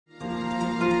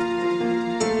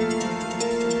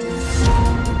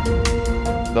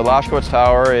The Lashkowitz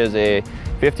Tower is a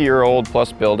 50-year-old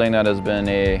plus building that has been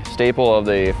a staple of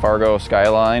the Fargo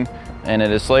skyline, and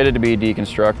it is slated to be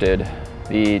deconstructed.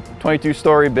 The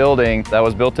 22-story building that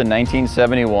was built in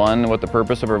 1971 with the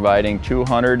purpose of providing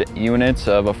 200 units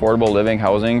of affordable living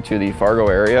housing to the Fargo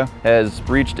area has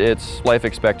reached its life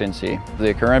expectancy.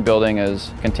 The current building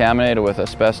is contaminated with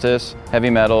asbestos, heavy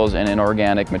metals, and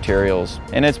inorganic materials.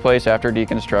 In its place, after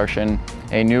deconstruction,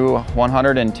 a new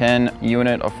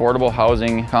 110-unit affordable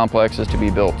housing complex is to be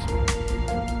built.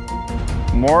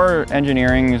 Moore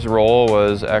Engineering's role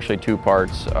was actually two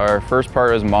parts. Our first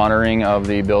part was monitoring of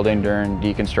the building during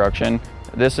deconstruction.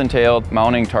 This entailed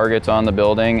mounting targets on the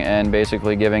building and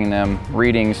basically giving them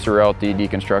readings throughout the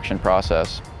deconstruction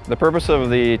process. The purpose of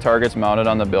the targets mounted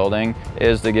on the building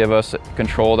is to give us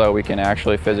control that we can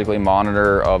actually physically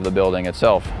monitor of the building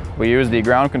itself. We use the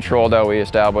ground control that we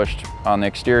established on the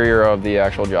exterior of the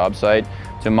actual job site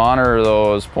to monitor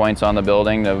those points on the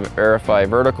building to verify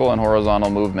vertical and horizontal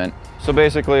movement. So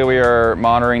basically we are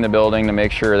monitoring the building to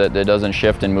make sure that it doesn't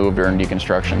shift and move during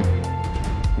deconstruction.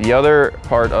 The other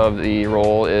part of the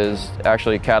role is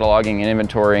actually cataloging and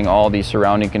inventorying all the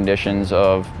surrounding conditions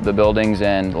of the buildings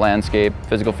and landscape,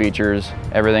 physical features,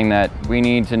 everything that we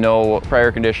need to know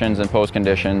prior conditions and post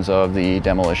conditions of the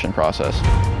demolition process.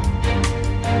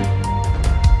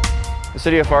 The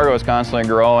city of Fargo is constantly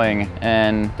growing,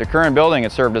 and the current building,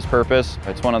 it served its purpose.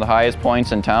 It's one of the highest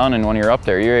points in town, and when you're up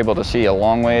there, you're able to see a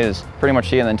long ways, pretty much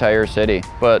see the entire city.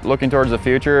 But looking towards the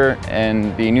future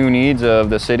and the new needs of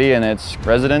the city and its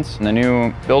residents, the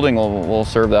new building will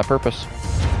serve that purpose.